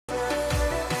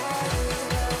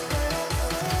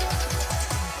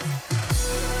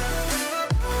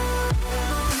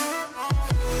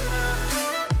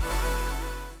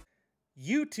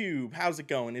YouTube, how's it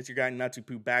going? It's your guy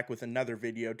Nutsupu back with another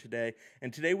video today,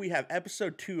 and today we have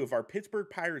episode 2 of our Pittsburgh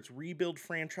Pirates rebuild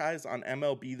franchise on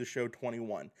MLB the Show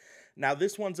 21. Now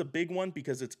this one's a big one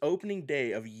because it's opening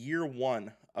day of year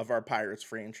 1 of our Pirates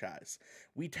franchise.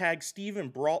 We tagged Steven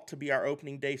Brault to be our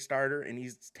opening day starter, and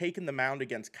he's taken the mound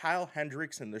against Kyle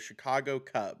Hendricks and the Chicago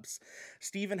Cubs.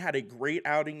 Steven had a great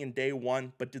outing in day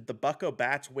 1, but did the Bucco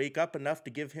Bats wake up enough to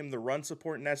give him the run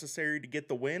support necessary to get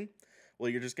the win? Well,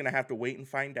 you're just going to have to wait and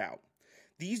find out.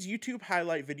 These YouTube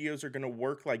highlight videos are going to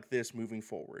work like this moving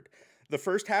forward. The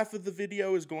first half of the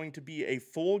video is going to be a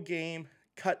full game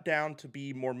cut down to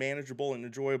be more manageable and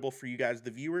enjoyable for you guys, the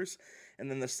viewers.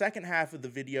 And then the second half of the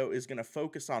video is going to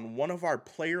focus on one of our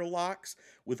player locks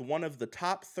with one of the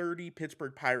top 30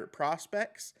 Pittsburgh Pirate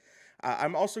prospects.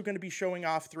 I'm also going to be showing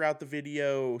off throughout the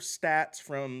video stats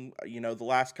from, the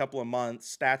last couple of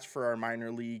months, stats for our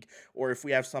minor league, or if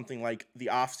we have something like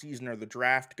the offseason or the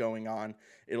draft going on,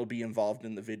 it'll be involved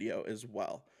in the video as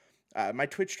well. My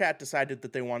Twitch chat decided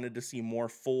that they wanted to see more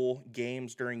full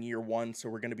games during year 1, so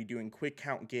we're going to be doing quick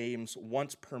count games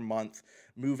once per month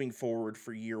moving forward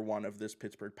for year 1 of this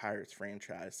Pittsburgh Pirates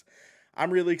franchise.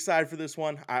 I'm really excited for this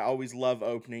one. I always love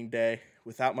opening day.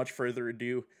 Without much further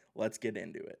ado, let's get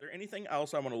into it. Is there anything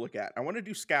else I want to look at? I want to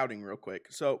do scouting real quick.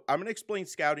 So I'm going to explain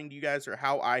scouting to you guys, or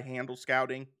how I handle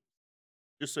scouting,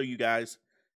 just so you guys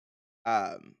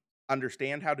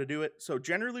understand how to do it. So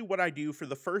generally what I do for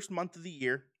the first month of the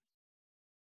year,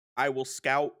 I will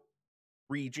scout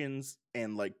regions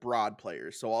and like broad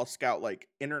players. So I'll scout like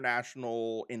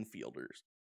international infielders.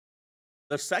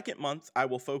 The second month, I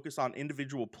will focus on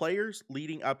individual players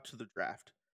leading up to the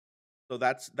draft. So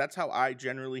that's how I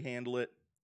generally handle it.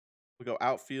 We go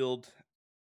outfield,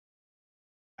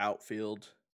 outfield,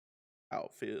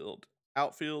 outfield,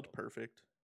 outfield. Perfect.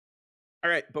 All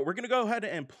right, but we're going to go ahead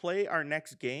and play our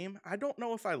next game. I don't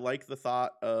know if I like the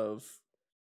thought of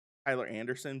Tyler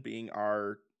Anderson being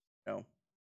our,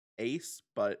 ace,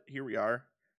 but here we are.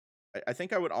 I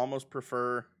think I would almost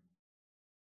prefer,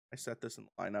 I set this in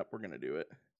the lineup. We're going to do it.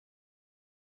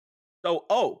 So,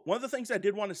 one of the things I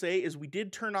did want to say is we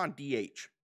did turn on DH.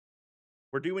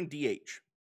 We're doing DH.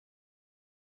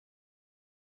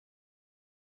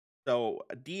 So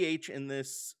DH in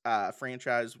this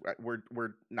franchise,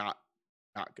 we're not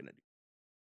going to do.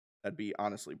 That'd be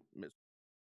honestly miserable.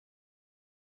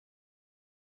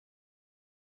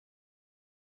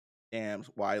 Damn,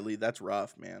 Wiley, that's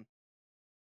rough, man.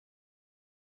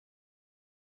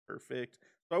 Perfect.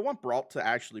 So I want Brault to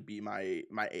actually be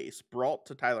my ace. Brault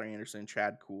to Tyler Anderson,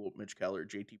 Chad Kuhl, Mitch Keller,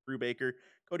 JT Brubaker,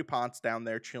 Cody Ponce down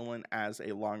there chilling as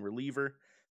a long reliever.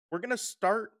 We're going to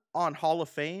start on Hall of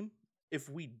Fame. If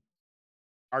we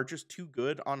are just too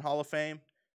good on Hall of Fame,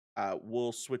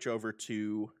 we'll switch over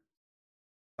to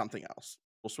something else.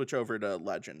 We'll switch over to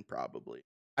Legend probably.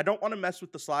 I don't want to mess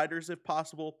with the sliders if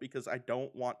possible because I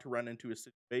don't want to run into a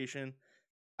situation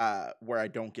where I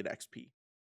don't get XP.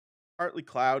 Partly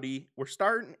cloudy. We're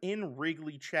starting in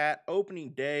Wrigley chat. Opening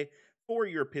day for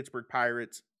your Pittsburgh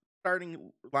Pirates.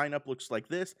 Starting lineup looks like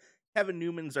this. Kevin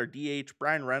Newman's our DH.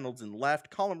 Brian Reynolds in left.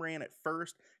 Colin Rand at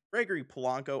first. Gregory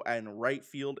Polanco in right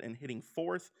field and hitting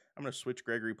fourth. I'm going to switch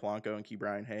Gregory Polanco and keep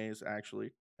Brian Hayes, actually,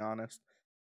 to be honest.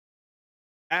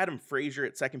 Adam Frazier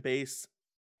at second base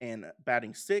and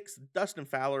batting sixth. Dustin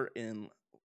Fowler in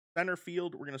center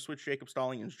field. We're going to switch Jacob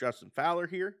Stalling and Justin Fowler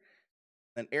here.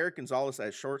 And Eric Gonzalez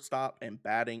at shortstop and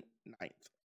batting ninth.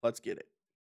 Let's get it.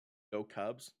 Go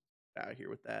Cubs. Get out of here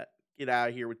with that. Get out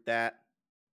of here with that.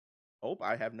 Oh,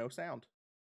 I have no sound.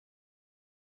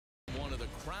 One of the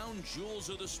crown jewels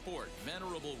of the sport,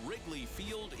 venerable Wrigley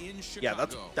Field in Chicago.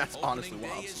 Yeah, that's honestly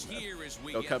wild.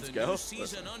 Go Cubs, go.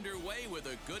 Season underway with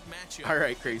a good matchup. All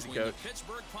right, crazy coach. The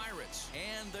Pittsburgh Pirates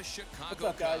and the Chicago What's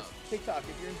up, guys? Cubs. TikTok,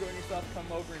 if you're enjoying yourself,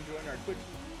 come over and join our Twitch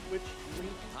link.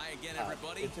 Hi again,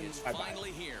 everybody. It's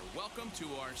finally here. Welcome to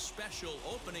our special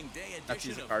opening day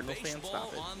edition of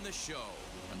Baseball on the Show.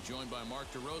 I'm joined by Mark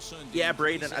DeRosa and yeah,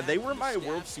 Braden. They were my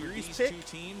World Series pick,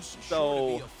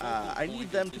 so I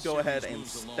need them to go ahead and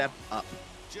step up.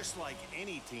 Just like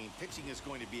any team, pitching is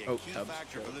going to be a key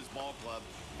factor for this ball club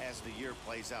as the year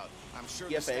plays out. I'm sure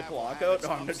PFA Polanco? No,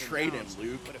 I'm going to trade him,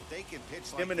 Luke. But if they can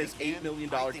pitch him and his $8 million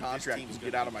contract can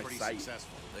get out of my sight.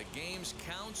 The game's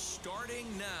count starting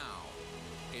now.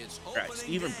 It's all right,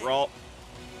 Steven Brault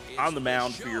on the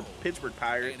mound for your Pittsburgh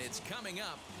Pirates. And it's coming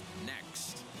up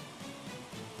next.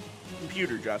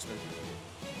 Computer, Justin.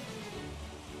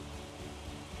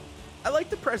 I like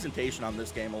the presentation on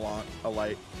this game a lot.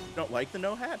 Don't like the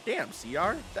no hat? Damn,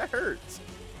 CR? That hurts.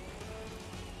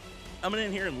 Coming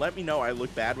in here and let me know I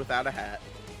look bad without a hat.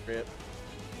 Rip.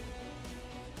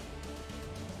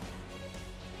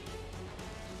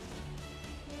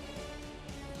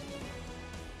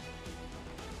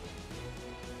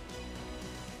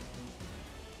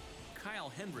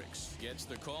 Hendricks gets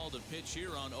the call to pitch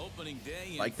here on opening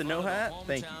day. Like the no hat?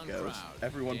 Thank you, Ghost.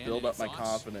 Everyone build up my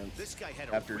confidence. This guy had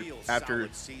after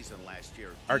solid season last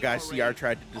year. Our guy CR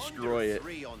tried to destroy it.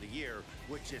 /3 on the year,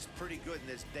 which is pretty good in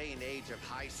this day and age of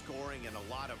high scoring and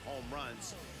a lot of home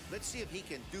runs. Let's see if he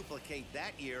can duplicate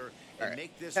that year and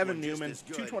make this Kevin one Newman, just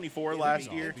as good. 224 last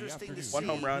year, 1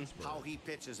 home run. How he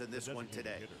pitches in this one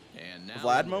today. And the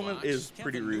Vlad moment is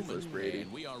pretty ruthless, Brady.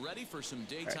 We are ready for some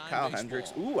daytime Kyle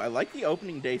Hendricks. Ooh, I like the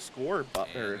opening day score buff.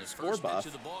 Score buff.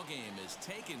 The ball game is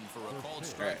taken for a called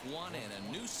strike one, and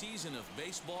a new season of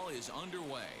baseball is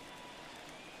underway.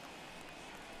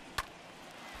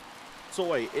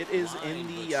 Soy, it is in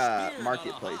the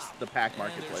marketplace, the pack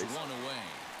marketplace.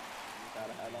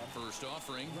 First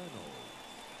offering.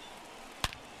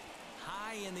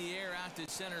 High in the air out to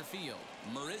center field.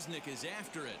 Marisnik is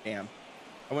after it. Damn.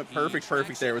 I went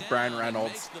perfect there with Brian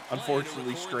Reynolds.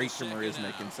 Unfortunately, straight to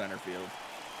Marisnik in center field.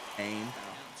 Aim.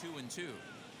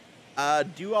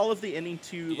 2-2. Do all of the inning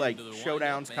two, like,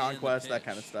 showdowns, conquests, that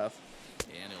kind of stuff.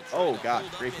 Oh, God.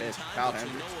 Great pitch. Kyle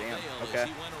Hendricks. Damn. Okay.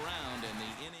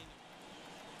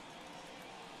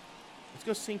 Let's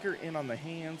go sinker in on the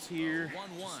hands here.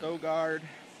 Sogard.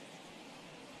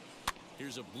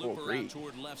 Here's a blooper out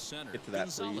toward left center. Get to that,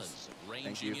 please.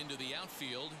 Thank you. Into the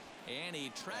outfield, and he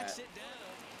tracks it down.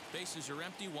 Bases are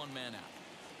empty, one man out.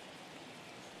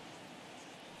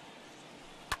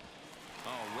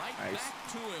 All right,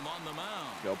 back to him on the mound.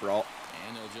 Go, Brault.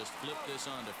 And he'll just flip this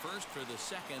on to first for the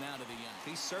second out of the inning.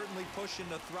 He's certainly pushing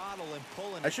the throttle and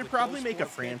pulling. I should probably make a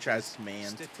franchise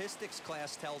command. Statistics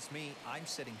class tells me I'm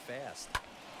sitting fast.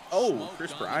 Oh,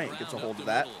 Chris Bryant gets a hold of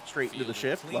that. Straight into the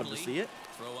shift. Love to see it.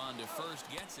 Throw on to first,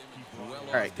 gets him.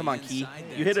 All right, come on, Key.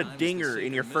 You hit a dinger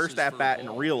in your first at-bat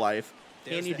in real life.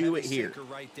 Can you do it here?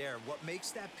 Right there. What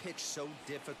makes that pitch so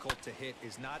difficult to hit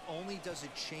is not only does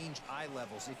it change eye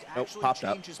levels, it actually popped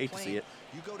up. changes Hate to see it.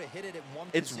 You go to hit it at one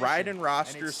it's position, riding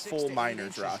rosters, and full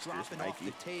minors rosters, Mikey. Mikey. Off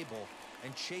the table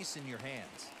and chasing your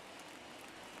hands.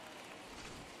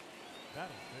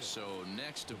 So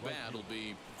next to bat will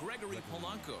be Gregory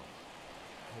Polanco.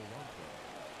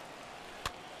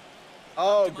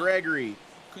 Oh, Gregory.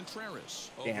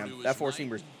 Contreras. Damn, that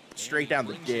four-seamer's straight down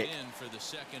the dick. For the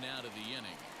second out of the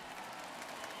inning.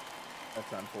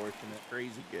 That's unfortunate.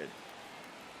 Crazy good.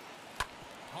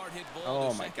 Hard hit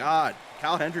ball oh, my God.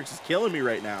 Kyle Hendricks is killing me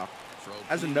right now.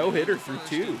 Has a no-hitter through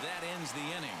 2. That ends the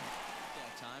inning.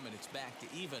 That time, and it's back to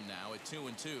even now at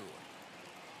 2-2.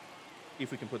 See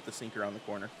if we can put the sinker on the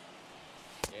corner.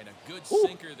 And a good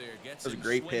sinker there gets that was a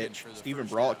great pitch. Stephen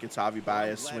Brault gets Javi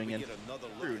Baez swinging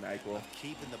through NyQuil.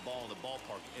 Keeping the ball in the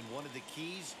ballpark. And one of the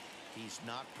keys, he's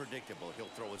not predictable. He'll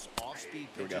throw his off-speed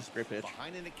pitches great pitch.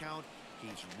 behind an account.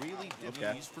 He's really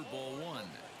He's for ball one.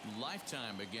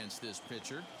 Lifetime against this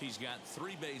pitcher. He's got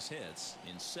 3 base hits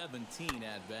in 17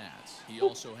 at-bats. He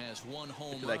also has 1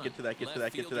 home run. Get to that.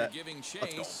 Let's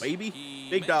go, baby. He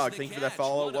Big dog. Thank you for that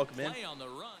follow. Welcome in.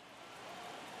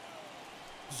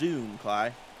 Zoom,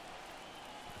 Cly.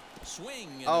 Swing.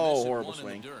 Oh, horrible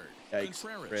swing. Yikes.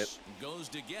 Rip. Goes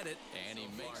to get it, and he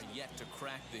makes yet to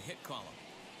crack the hit column.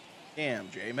 Damn,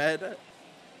 J-Med. A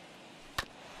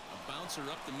bouncer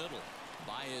up the middle.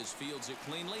 Baez fields it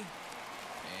cleanly.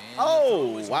 And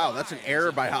oh, wow, that's an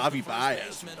error by Javi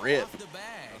Baez. Rip.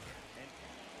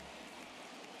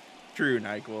 True,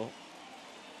 NyQuil.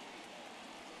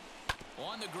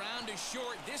 On the ground is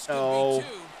short. This could be 2.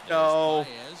 No.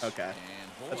 Okay.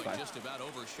 And that's fine. Just about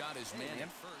overshot his man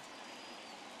at first.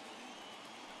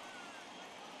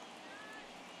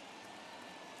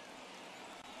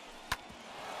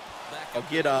 Oh,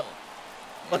 get up.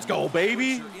 Let's go,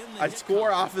 baby. I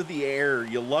score off of the air.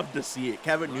 You love to see it.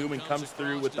 Kevin Newman comes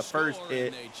through with the first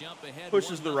hit,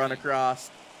 pushes the run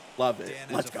across. Love it.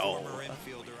 Let's go.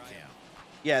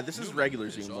 Yeah, this is regular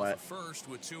Zoom wet. First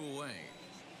with 2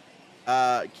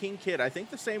 away. King Kid, I think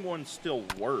the same ones still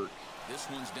work. This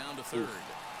one's down to third.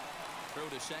 Throw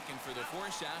to second for the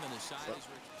force out, and the side is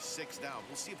 6 down.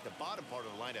 We'll see if the bottom part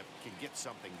of the lineup can get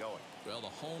something going. Well, the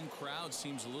home crowd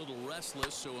seems a little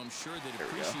restless, so I'm sure they'd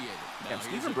appreciate it. Yeah,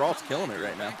 Stephen Brault's killing it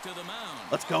right now.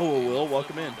 Let's go, Will.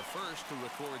 Welcome in. First to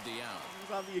record the out.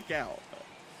 He's on the account.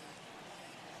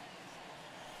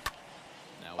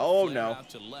 Oh, no.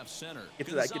 Get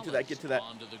to that.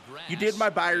 You did my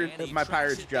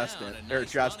Pirates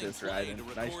justice, right?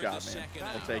 And nice job, man.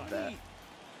 I'll take that.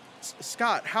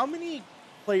 Scott, how many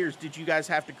players did you guys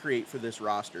have to create for this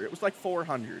roster? It was like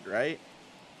 400, right?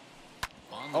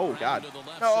 Oh, God.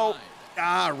 No.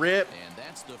 Ah, rip. And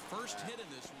that's the first hit in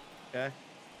this one. Okay.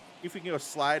 If we can go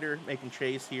slider, make him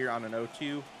chase here on an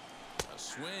 0-2.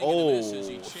 Oh,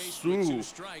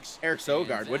 Eric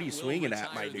Sogard, what are you swinging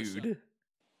at, my dude?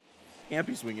 Can't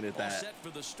be swinging at that. Set for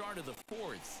the start of the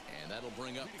fourth, and that'll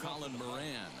bring up Colin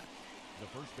Moran. The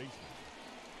first baseman,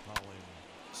 Colin.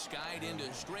 Skied into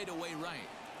straightaway right.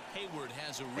 Hayward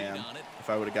has a read on it. If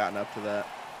I would have gotten up to that.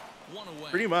 One away.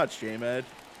 Pretty much, J-Med.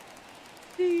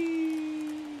 So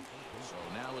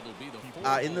now it'll be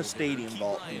the in the stadium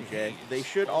vault, DJ. They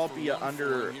should all be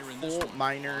under full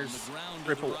minors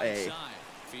AAA.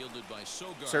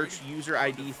 Search user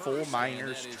ID full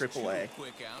minors AAA.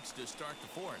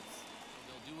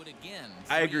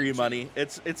 I agree, Money.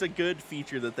 It's a good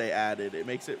feature that they added. It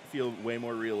makes it feel way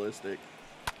more realistic.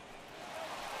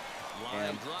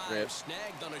 Line drive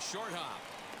snagged on a short hop.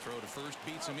 Throw to first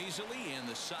beats him easily, and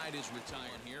the side is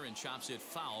retired here and chops it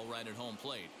foul right at home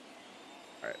plate.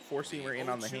 All right, four-seamer in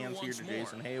on the hands here to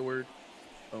Jason Hayward.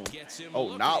 Boom.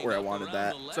 Oh, not where I wanted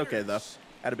that. It's okay, though.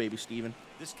 Atta baby Steven.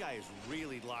 This guy is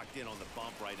really locked in on the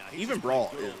bump right now. Even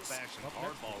Brault is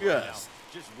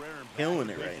just killing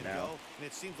it right now. And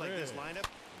it seems like this lineup,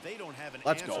 they don't have an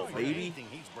Let's go, baby.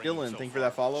 Dylan, thank you for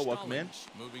that follow. Welcome in.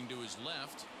 Moving to his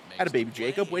left. Atta baby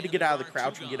Jacob. Way to get out of the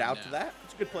crouch and get out to that.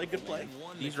 It's a good play, good play.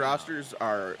 These rosters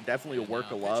are definitely a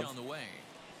work of love.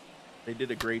 They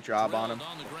did a great job on him.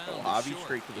 Oh, Avi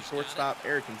straight to the shortstop.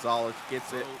 Eric Gonzalez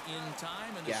gets it.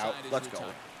 Yeah, let's go.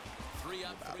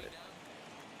 About it.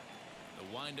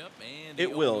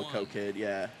 It will, Co-Kid,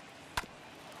 yeah.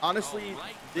 Honestly,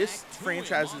 this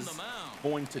franchise is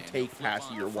going to take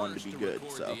past year one to be good,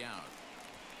 so.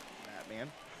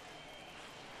 Man.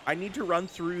 I need to run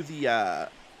through the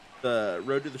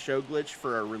Road to the Show glitch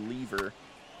for a reliever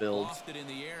build. So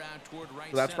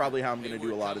that's probably how I'm going to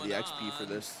do a lot of the XP for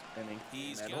this inning.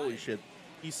 Man, holy shit,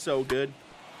 he's so good.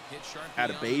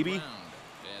 Atta baby.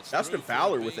 Dustin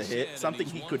Fowler with a hit, something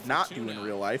he could not do in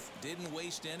real life. Didn't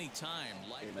waste any time.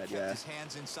 His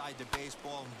hands inside the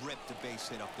baseball and ripped the base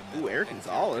hit up the middle. Ooh, Eric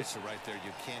Gonzalez.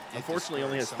 Unfortunately,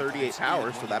 only has 38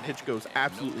 power, so that pitch goes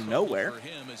absolutely nowhere.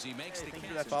 Thank you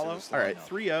for that follow. All right,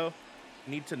 3-0.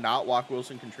 Need to not walk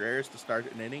Wilson Contreras to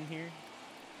start an inning here.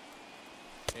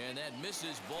 And that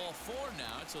misses ball 4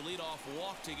 now. It's a leadoff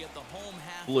walk to get the home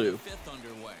half Blue. of the fifth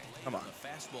underway. Come on. The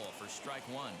fastball for strike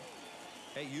 1.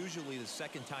 Hey, usually the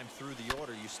second time through the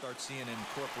order, you start seeing an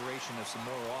incorporation of some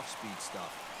more off-speed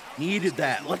stuff. Needed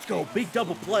that. Let's go. Big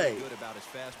double play. Good about his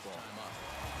fastball.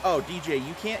 Oh, DJ,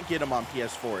 you can't get him on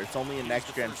PS4. It's only a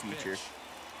next-gen feature.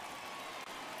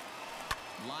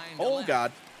 Oh,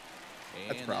 God.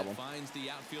 That's a problem. Finds the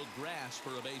outfield grass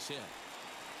for a base hit.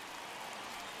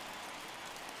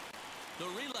 The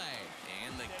relay,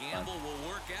 and the gamble will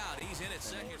work out. He's in at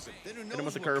second. Hit him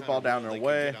with the curveball down and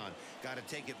away. Got to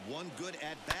take it one good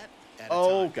at bat.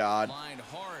 Oh, God. Hard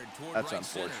that's right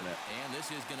unfortunate. Center. And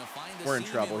this is gonna find We're in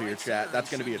trouble here, chat. That's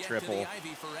going to be a triple.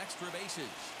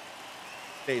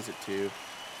 Stays at 2.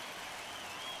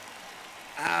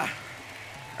 Ah.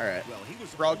 All right.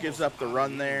 Brault gives up the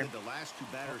run there.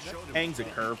 Hangs a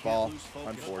curveball.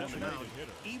 Unfortunate.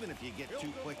 Even if you get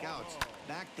 2 quick outs,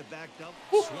 back-to-back double.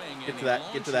 Get to that.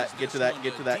 Get to that. Get to that.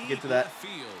 Get to that. Get to that.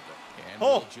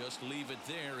 Oh. Just leave it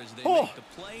there as they make the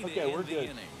play to end the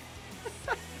inning.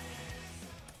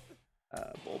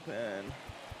 Bullpen.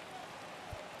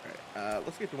 All right.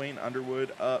 Let's get Dwayne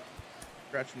Underwood up,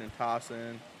 stretching and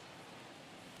tossing.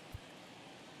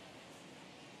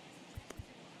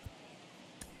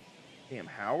 Damn,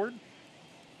 Howard?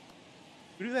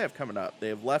 Who do they have coming up? They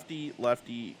have lefty,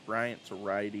 Bryant to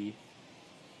righty.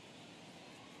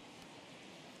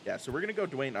 Yeah, so we're going to go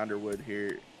Dwayne Underwood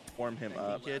here, warm him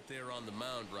up. There on the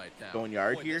mound right now. Going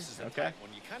yard here? Okay.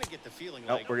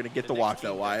 Nope, we're going to get the walk,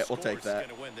 though, Wyatt. We'll take that.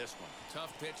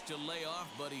 Tough pitch to lay off,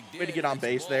 but he did. Way to get on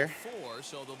base there. 4,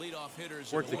 so the leadoff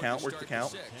hitters work the count, work the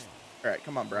count. All right,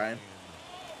 come on, Brian.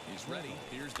 He's ready.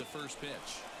 Here's the first pitch.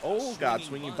 Oh, God,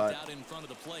 swinging butt. Out in front of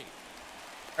the plate.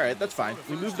 All right, that's fine.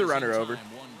 We moved the runner over.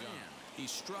 He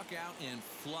struck out and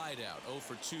flied out. 0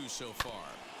 for 2 so far.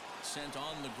 Sent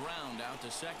on the ground out to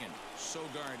second.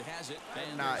 Sogard has it.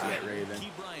 And not yet, Raven.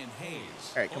 Key Brian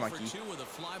Hayes. All right, come on, Key. 2 with a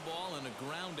fly ball and a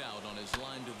ground out on his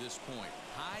line to this point.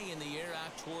 High in the air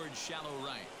out towards shallow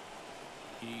right.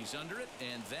 He's under it,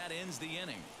 and that ends the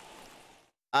inning.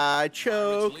 I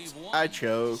choked. I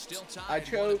choked. I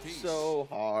choked so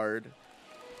hard.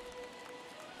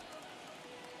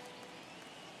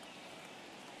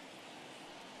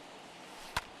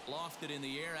 Lofted in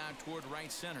the air out toward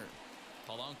right center.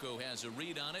 Polanco has a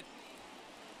read on it.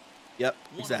 Yep,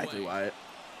 exactly, Wyatt.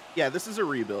 Yeah, this is a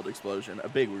rebuild explosion, a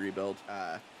big rebuild.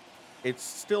 It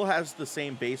still has the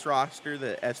same base roster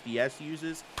that SDS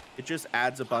uses. It just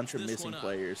adds a bunch of missing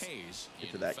players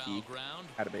into that key.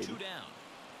 Had a baby.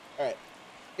 All right.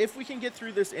 If we can get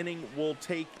through this inning, we'll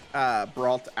take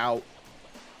Brault out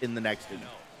in the next inning.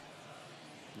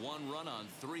 1 run on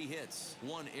 3 hits.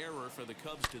 1 error for the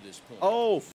Cubs to this point.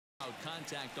 Oh.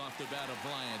 Contact off the bat of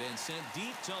Bryant and sent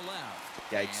deep to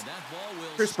left. Yikes. And that ball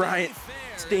will Chris Bryant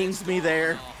stings me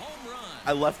there.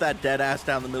 I left that dead ass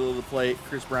down the middle of the plate.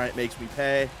 Chris Bryant makes me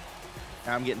pay.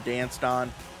 Now I'm getting danced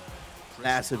on.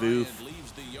 Massive oof.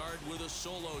 Leaves the yard with a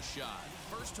solo shot.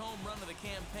 First home run of the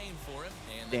campaign for him.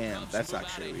 And damn, that's not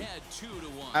shitty. 2-1.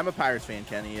 I'm a Pirates fan,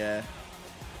 Kenny. Yeah.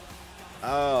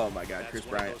 Oh my God, Chris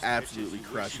Bryant absolutely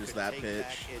crushes that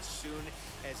pitch.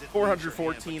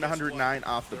 414, 109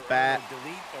 off the bat.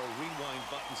 Delete or rewind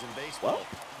buttons in baseball. Well,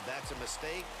 that's a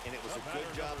mistake, and it was a good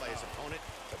job by his opponent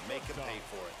to make him pay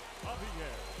for it.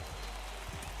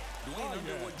 Dwayne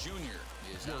Underwood Jr.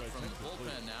 is out from the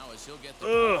bullpen now as he'll get the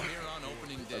ball here on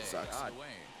opening day. That sucks.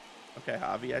 Okay,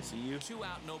 Javi, I see you. 2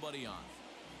 out, nobody on.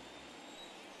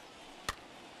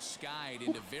 Skied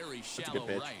into very shallow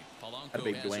right. That's a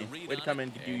big Dwayne. Way to come in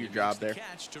and do your job there.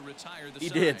 He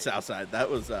did, Southside.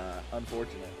 That was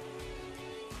unfortunate.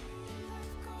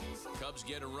 Cubs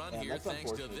get a run here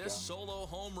thanks to this solo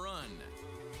home run.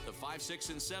 The 5, 6,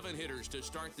 and 7 hitters to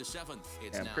start the 7th.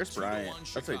 It's now Chris Bryant.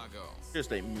 That's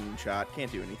just a moonshot.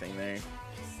 Can't do anything there.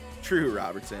 True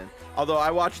Robertson. Although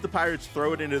I watched the Pirates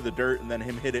throw it into the dirt and then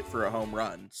him hit it for a home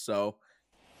run. So,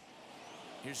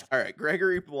 all right,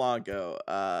 Gregory Polanco.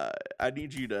 I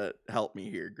need you to help me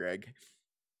here, Greg.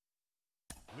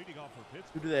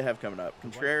 Who do they have coming up?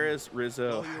 Contreras,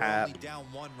 Rizzo, Happ.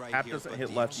 Happ doesn't hit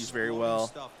lefties very well.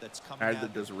 Neither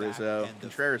does Rizzo.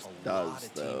 Contreras does,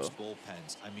 though.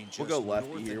 We'll go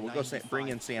lefty here. We'll go bring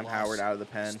in Sam Howard out of the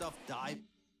pen.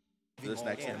 This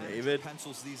next one, David.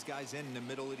 Pencils these guys in the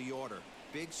middle of the order.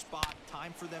 Big spot.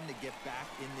 Time for them to get back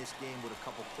in this game with a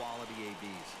couple quality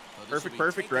ABs.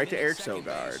 Perfect. Right to Eric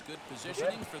Sogard.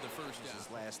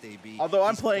 Although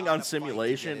I'm playing on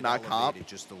simulation, not comp,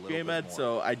 J-Med,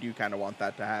 so I do kind of want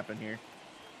that to happen here.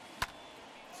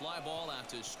 Fly ball out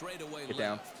to straightaway Get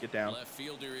down. Left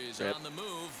fielder is on the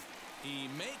move. He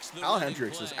makes the Al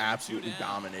Hendricks is absolutely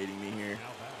dominating me here.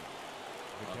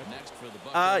 Next for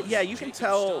the yeah, you can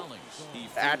tell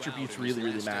attributes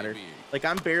really matter. Like,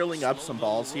 I'm barreling up some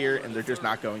balls here, and they're just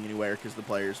not going anywhere because the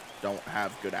players don't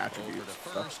have good attributes.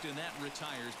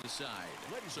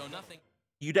 So nothing.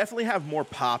 You definitely have more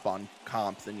pop on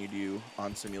comp than you do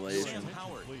on simulation. Sam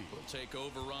Howard will take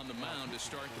over on the mound to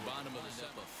start the bottom of the step.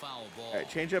 A foul ball. All right,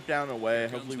 change up, down, and away.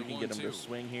 Hopefully we can get him to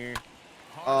swing here.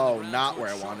 Oh, not where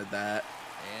I wanted that.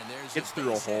 Gets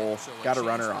through a hole. Got a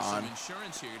runner on.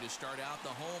 Insurance here to start out the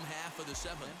home half of the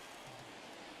 7th.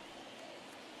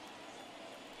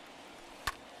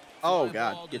 Oh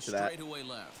God, get to that.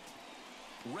 Left.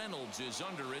 Reynolds is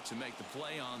under it to make the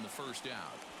play on the first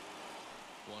out.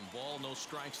 1 ball, no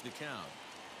strikes to count.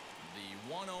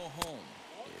 The 1-0 home.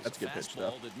 That's a good pitch,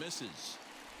 though. That misses.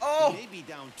 Oh, he may be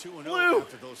down 2-0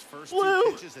 after those first 2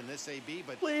 pitches in this AB,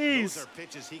 but those are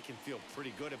pitches he can feel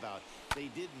pretty good about. They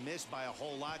did miss by a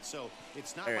whole lot, so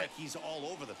it's not like he's all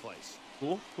over the place.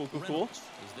 Cool.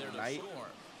 Night.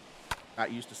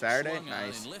 Not used to Saturday.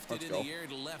 Nice. Let's go.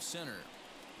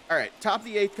 All right, top of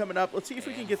the 8th coming up. Let's see if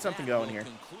we can get something going here.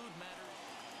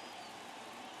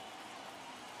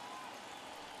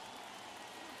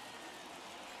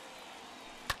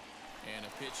 And a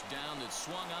pitch down that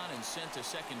swung on and sent to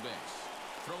second base.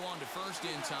 Throw on to first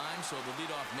in time, so the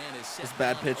leadoff man is set. It's a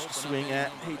bad pitch to swing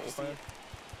at.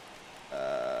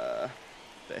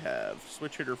 They have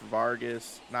switch hitter for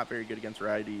Vargas. Not very good against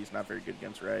righties. Not very good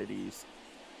against righties.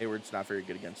 Hayward's not very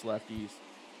good against lefties.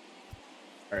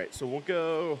 All right, so we'll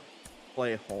go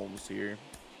play Holmes here.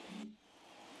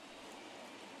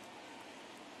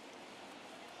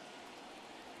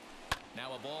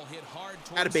 Now a ball hit hard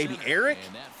Got a baby center, Eric.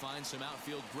 And that finds some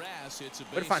outfield grass. It's a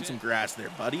Better find some grass there,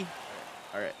 buddy.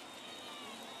 All right.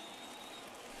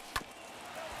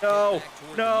 No.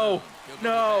 For one.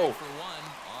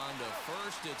 On to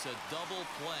first, it's a double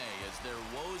play as their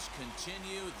woes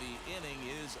continue. The inning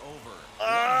is over. One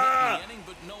hit in the inning,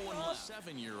 but no one was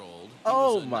 7-year-old.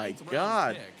 Oh my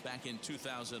God! Back in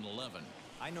 2011.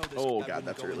 I know this guy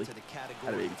wouldn't go into the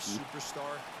category of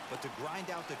superstar, but to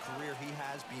grind out the career he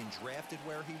has, being drafted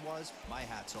where he was, my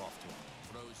hat's off to him.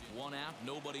 Throws 1 out,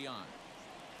 nobody on.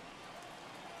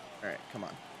 All right, come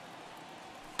on.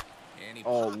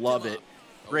 Oh, love it.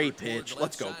 Great pitch.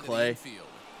 Let's go, Clay.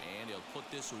 And he'll put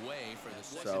this away for the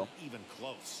second. Wasn't even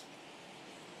close.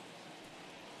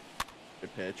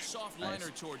 Good pitch. Soft liner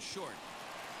towards short.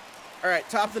 All right,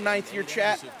 top of the 9th here,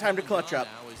 chat. Time to clutch up.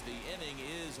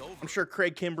 I'm sure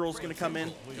Craig Kimbrell's going to come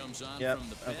in. Yep.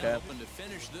 Okay. All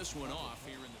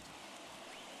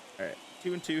right,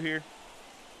 2-2 here.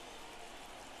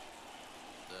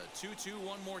 The 2-2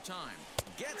 one more time.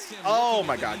 Gets him. Oh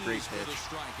my God, great pitch.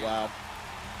 Wow.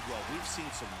 Well, we've seen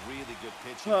some really good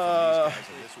pitching from these guys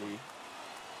in this one.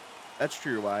 That's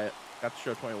true, Wyatt. Got to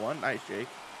show 21. Nice, Jake.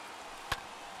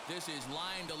 This is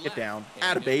line to left. Get down.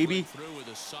 Atta baby.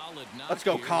 Let's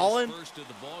go, Colin. First of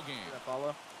the ball game.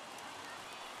 Follow.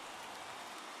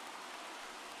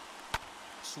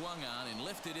 Swung on and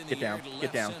lifted in Get the air down. to Get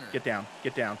left down. center. Get down.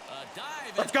 Get down.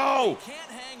 Dive. Let's go. He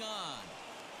can't hang on.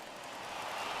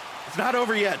 It's not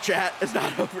over yet, chat. It's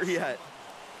not over yet.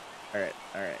 All right.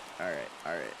 All right. All right.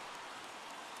 All right.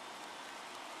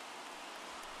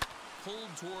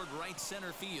 Pulled toward right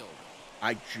center field.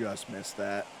 I just missed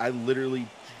that. I literally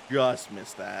just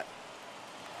missed that.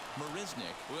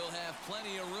 Marisnik will have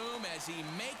plenty of room as he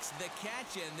makes the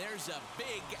catch, and there's a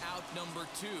big out number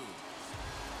 2.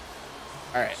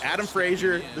 All right, Adam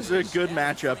Frazier. This is a good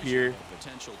matchup here.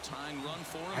 Potential tying run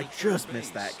for him. I just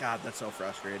missed that. God, that's so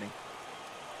frustrating.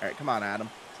 All right, come on, Adam.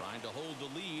 Trying to hold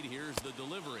the lead. Here's the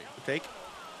delivery. Take.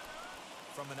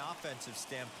 From an offensive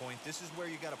standpoint, this is where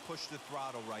you got to push the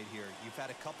throttle right here. You've had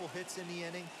a couple hits in the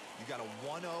inning. You got a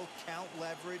 1-0 count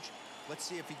leverage. Let's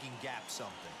see if he can gap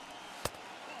something.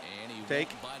 And he take.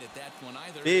 won't bite at that one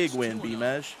either. Big win,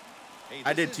 B-Mesh. Hey,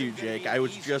 I did too, Jake. I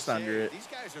was just under it. These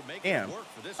guys are making Damn, it work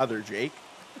for this other one. Jake.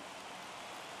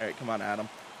 All right, come on, Adam.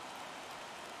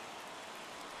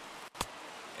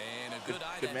 And a good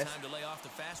eye good that miss. time to lay off the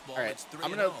fastball. All right, It's 3-0.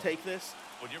 I'm going to take this.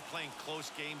 When you're playing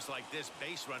close games like this,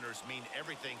 base runners mean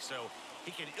everything, so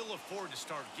he can ill afford to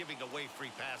start giving away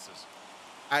free passes.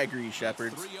 I agree,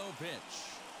 Shepard. 3-0 pitch.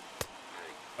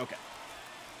 Okay.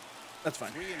 That's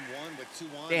fine. 3-1 with 2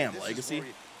 on. Damn, this Legacy. Is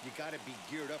where you got to be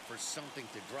geared up for something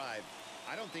to drive.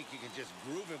 I don't think you can just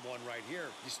groove him one right here.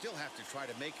 You still have to try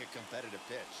to make a competitive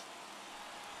pitch.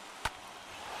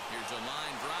 Here's a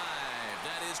line drive.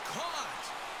 That is caught.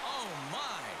 Oh,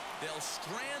 my. They'll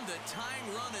strand the tying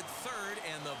run at third,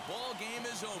 and the ball game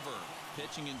is over.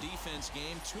 Pitching and defense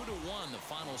game 2-1, the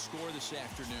final score this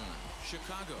afternoon.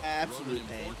 Chicago Absolute wrote an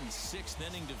pain. important 6th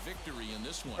inning to victory in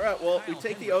this one. All right, well, we Kyle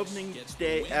take the Hendricks opening gets the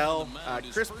day win L. on the mound,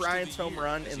 his Chris first of Bryant's the home year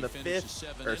run as in he the finishes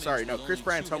 5th, 7 or sorry, no, innings Chris with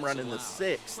Bryant's only home run 2 in the hits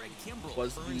 6th allowed. Craig Kimbrell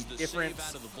was turns the save difference.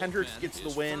 out of the Hendricks bullpen, gets the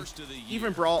his win. first of the year.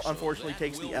 Even Brault, So unfortunately, that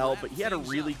takes the will L, wrap but he had a things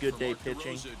really up. good For day Mark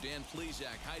pitching. DeRosa, Dan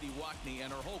Plesac, Heidi Wackney,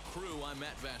 and our whole crew, I'm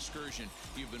Matt Vasgersian.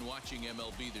 You've been watching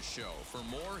MLB The Show. For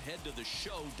more, head to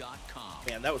theshow.com.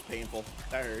 Man, that was painful.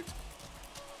 That hurts.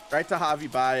 Right to Javi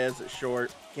Baez at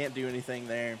short. Can't do anything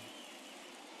there.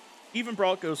 Even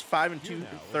Brault goes 5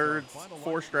 2/3,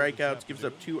 4 strikeouts, gives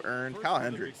up 2 earned. Kyle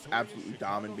Hendricks absolutely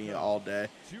dominated me all day.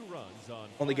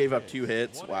 Only gave up 2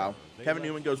 hits. Wow. Kevin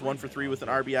Newman goes 1 for 3 with an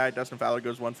RBI. Dustin Fowler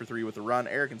goes 1 for 3 with a run.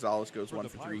 Eric Gonzalez goes 1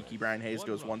 for 3. Key Brian Hayes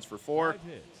goes 1 for 4.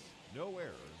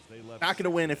 Not going to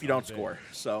win if you don't score.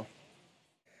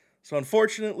 So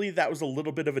unfortunately, that was a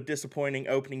little bit of a disappointing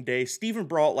opening day. Steven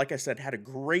Brault, like I said, had a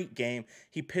great game.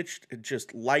 He pitched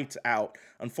just lights out.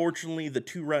 Unfortunately, the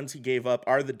 2 runs he gave up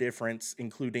are the difference,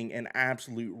 including an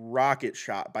absolute rocket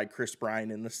shot by Chris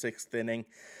Bryant in the 6th inning.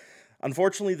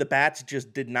 Unfortunately, the bats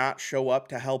just did not show up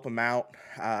to help him out.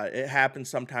 It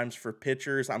happens sometimes for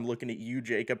pitchers. I'm looking at you,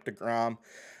 Jacob deGrom.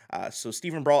 So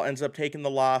Steven Brault ends up taking the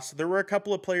loss. There were a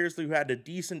couple of players who had a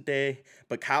decent day,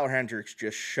 but Kyle Hendricks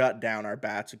just shut down our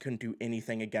bats. We couldn't do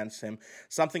anything against him.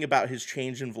 Something about his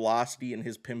change in velocity and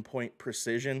his pinpoint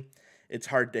precision, it's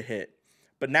hard to hit.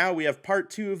 But now we have part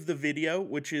 2 of the video,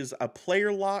 which is a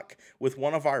player lock with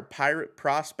one of our Pirate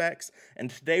prospects.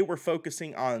 And today we're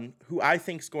focusing on who I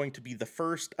think is going to be the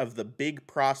first of the big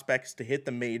prospects to hit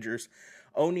the majors,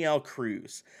 Oneil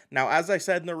Cruz. Now, as I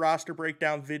said in the roster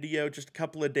breakdown video just a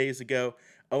couple of days ago,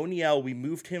 Oneil, we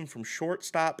moved him from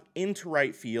shortstop into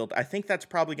right field. I think that's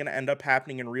probably going to end up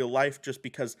happening in real life just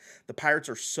because the Pirates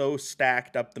are so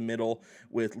stacked up the middle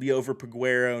with Liover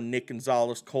Peguero, Nick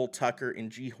Gonzalez, Cole Tucker, and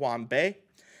Ji-Hwan Bae.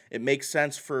 It makes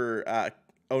sense for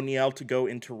Oneil to go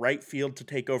into right field to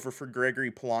take over for Gregory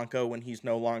Polanco when he's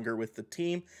no longer with the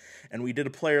team, and we did a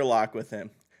player lock with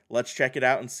him. Let's check it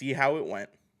out and see how it went.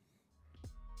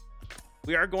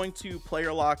 We are going to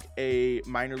player lock a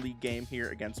minor league game here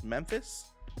against Memphis.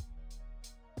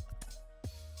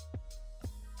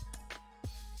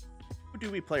 Who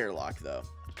do we player lock, though?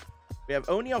 We have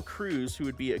Oneil Cruz, who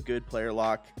would be a good player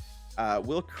lock.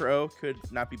 Will Crow could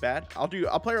not be bad. I'll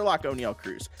player lock Oneil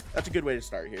Cruz. That's a good way to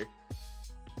start here.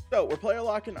 So we're player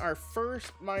locking our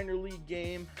first minor league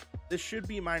game. This should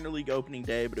be minor league opening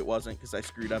day, but it wasn't because I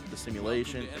screwed up the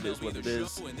simulation. It is what it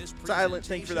is. Silent,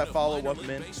 thank you for that follow. Welcome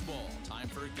in.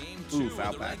 Ooh,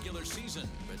 foul back.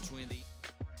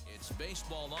 It's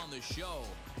baseball on the show,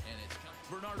 and it's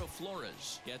Bernardo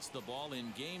Flores gets the ball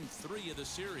in Game 3 of the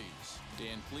series.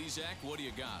 Dan Plesac, what do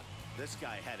you got? This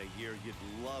guy had a year you'd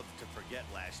love to forget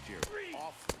last year.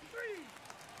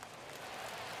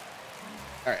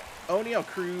 All right, Oneil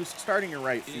Cruz starting in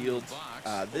right field.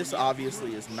 This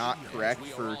obviously is not correct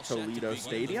for Toledo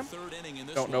Stadium.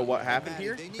 Don't know what happened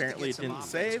here. Apparently it didn't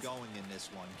save.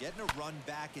 Getting a run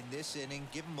back in this inning,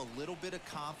 give them a little bit of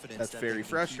confidence. That's very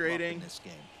frustrating.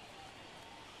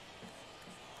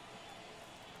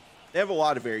 They have a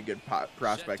lot of very good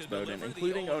prospects, Bowden,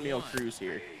 including Oneil Cruz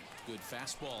here. Good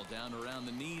fastball down around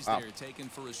the knees there, taken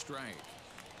for a strike.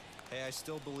 Hey, I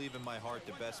still believe in my heart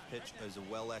the best pitch is a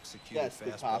well-executed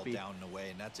fastball down and away,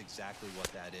 and that's exactly what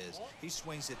that is. He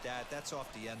swings at that. That's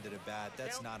off the end of the bat.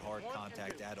 That's not hard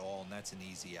contact at all, and that's an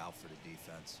easy out for the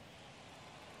defense.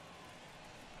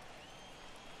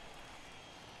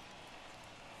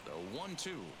 The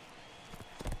 1-2.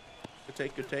 Good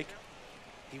take, good take.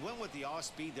 He went with the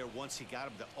off-speed there once he got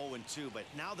him to 0-2, but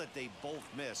now that they both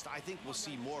missed, I think we'll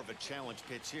see more of a challenge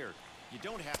pitch here. You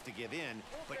don't have to give in,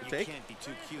 but you can't be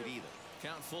too cute either.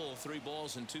 Count full, 3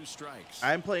 balls and 2 strikes.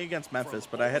 I'm playing against Memphis,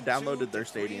 but I had downloaded their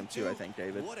stadium too, I think,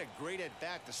 David. What a great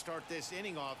at-bat to start this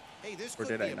inning off. Hey, this could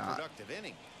be a productive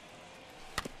inning.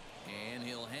 And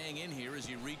he'll hang in here as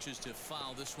he reaches to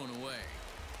foul this one away.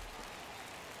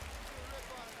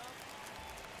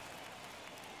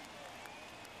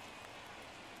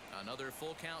 Another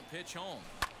full count pitch home.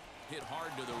 Hit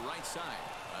hard to the right side.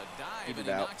 A dive, and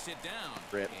he knocks it down.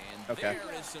 Rip. And okay.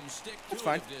 There is some stick to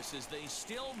this as they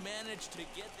still manage to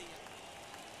get the...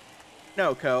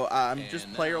 No, Co. I'm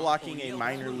just player locking a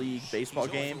minor league baseball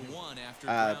game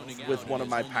with one of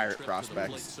my Pirate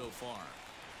prospects. So far.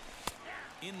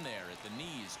 In there at the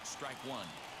knees, strike 1.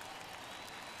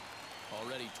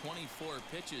 Already 24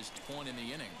 pitches to point in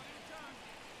the inning.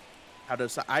 How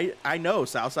does I know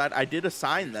Southside? I did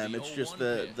assign them. It's just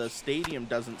the stadium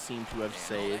doesn't seem to have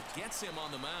saved. Gets him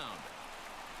on the mound.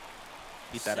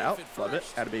 Beat that out. Love it.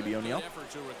 Atta baby Oneil.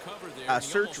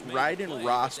 Search ride-in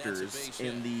rosters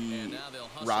in the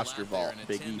roster vault,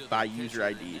 Biggie, by user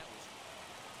ID.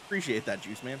 Appreciate that,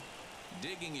 Juice Man.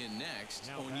 Digging in next,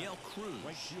 Oneil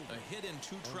Cruz. A hit in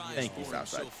 2 tries Thank you, for him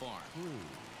Southside. so far.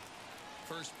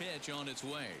 First pitch on its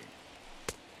way.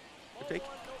 Good take.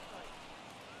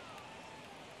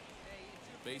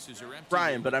 Bases are empty.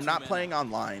 Brian, but I'm not playing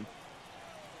online.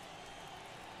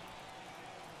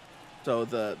 So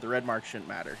the red mark shouldn't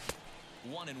matter.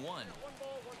 1-1.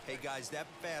 Hey guys, that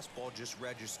fastball just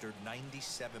registered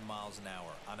 97 miles an hour.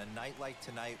 On a night like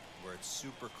tonight where it's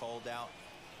super cold out,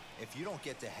 if you don't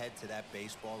get to head to that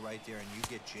baseball right there and you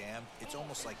get jammed, it's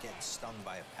almost like getting stung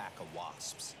by a pack of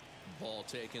wasps. Ball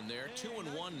taken there.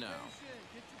 2-1 now.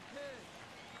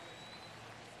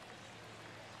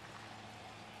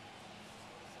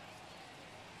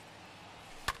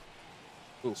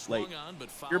 Ooh, late.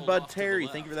 Your Bud Terry,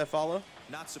 thank you for that follow.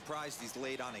 Not surprised he's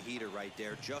laid on a heater right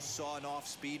there. Just saw an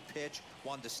off-speed pitch.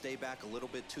 Wanted to stay back a little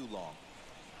bit too long.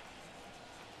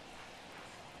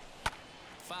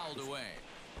 Fouled away.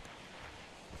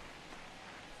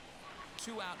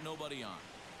 2 out, nobody on.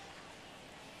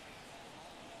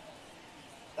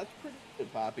 That's pretty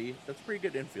good, Poppy. That's pretty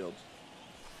good infield.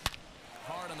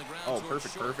 Hard on the ground. Oh,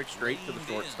 perfect, perfect. Straight to the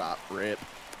shortstop. Rip.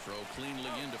 Throw cleanly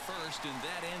into first, and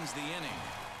that ends the inning.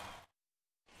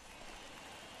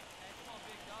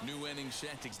 New inning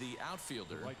set is the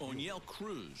outfielder, Oneil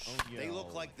Cruz. They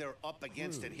look like they're up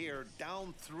against it here,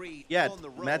 down 3 on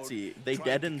the road. Metzi, they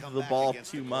deadened the ball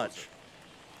too much.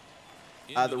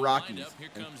 The Rockies. Lineup, here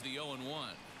comes the 0-1.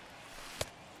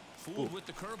 Fooled with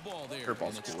the curveball there.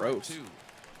 Curveball's gross.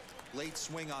 Late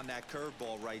swing on that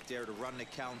curveball right there to run the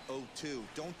count 0-2.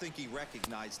 Don't think he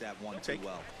recognized that one too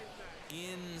well.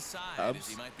 Inside, Cubs.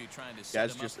 he might be trying to set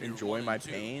guys, him just up enjoy my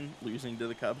pain losing to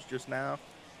the Cubs just now.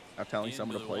 Now telling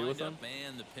someone to play with them.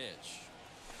 And the pitch.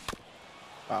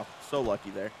 Wow, so lucky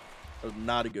there. That was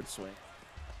not a good swing.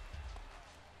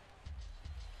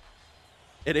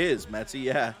 It is, Metzi,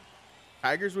 yeah.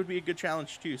 Tigers would be a good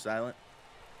challenge too, Silent.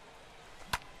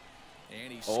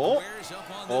 And he squares up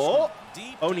on this one.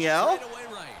 Deep Oneil?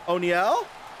 right. Oneil?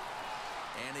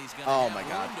 And he's gonna oh my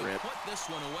God, to rip. put this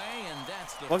one away, and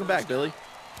that's the Welcome back, Billy.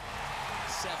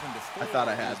 7-4 I thought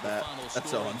I had that. That's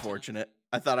so unfortunate.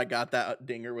 I thought I got that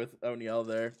dinger with Oneil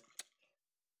there.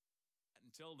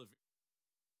 Until the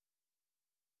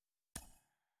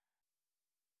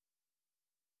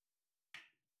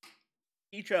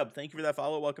E-Chub, thank you for that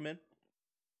follow. Welcome in.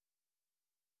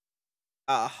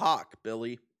 Hawk,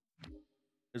 Billy,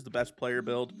 is the best player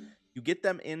build. You get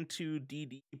them into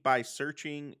DD by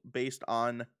searching based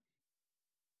on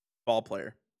ball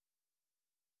player.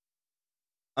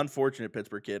 Unfortunate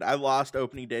Pittsburgh kid. I lost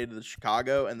opening day to the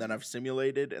Chicago, and then I've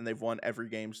simulated, and they've won every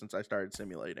game since I started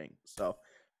simulating.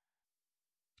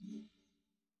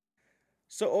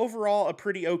 So overall, a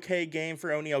pretty okay game for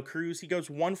Oneil Cruz. He goes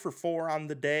 1 for 4 on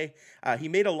the day. He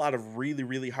made a lot of really,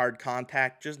 really hard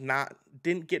contact, just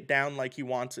didn't get down like he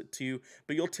wants it to,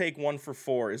 but you'll take 1 for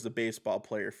 4 as a baseball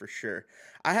player for sure.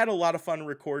 I had a lot of fun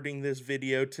recording this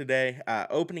video today.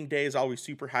 Opening day is always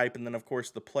super hype, and then of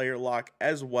course the player lock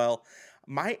as well.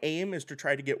 My aim is to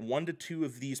try to get 1 to 2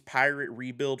 of these Pirate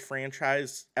Rebuild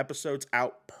franchise episodes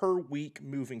out per week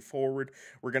moving forward.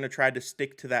 We're going to try to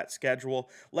stick to that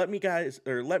schedule. Let me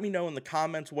know in the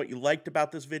comments what you liked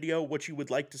about this video, what you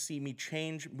would like to see me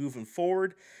change moving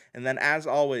forward. And then as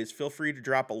always, feel free to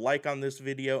drop a like on this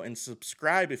video and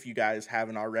subscribe if you guys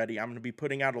haven't already. I'm going to be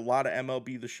putting out a lot of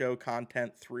MLB The Show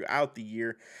content throughout the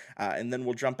year. And then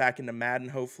we'll jump back into Madden,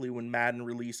 hopefully when Madden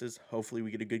releases. Hopefully we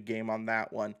get a good game on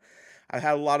that one. I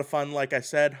had a lot of fun, like I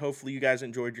said. Hopefully you guys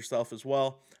enjoyed yourself as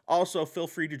well. Also, feel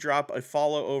free to drop a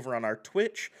follow over on our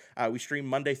Twitch. We stream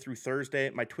Monday through Thursday.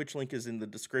 My Twitch link is in the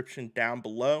description down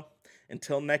below.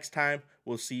 Until next time,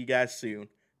 we'll see you guys soon.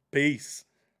 Peace.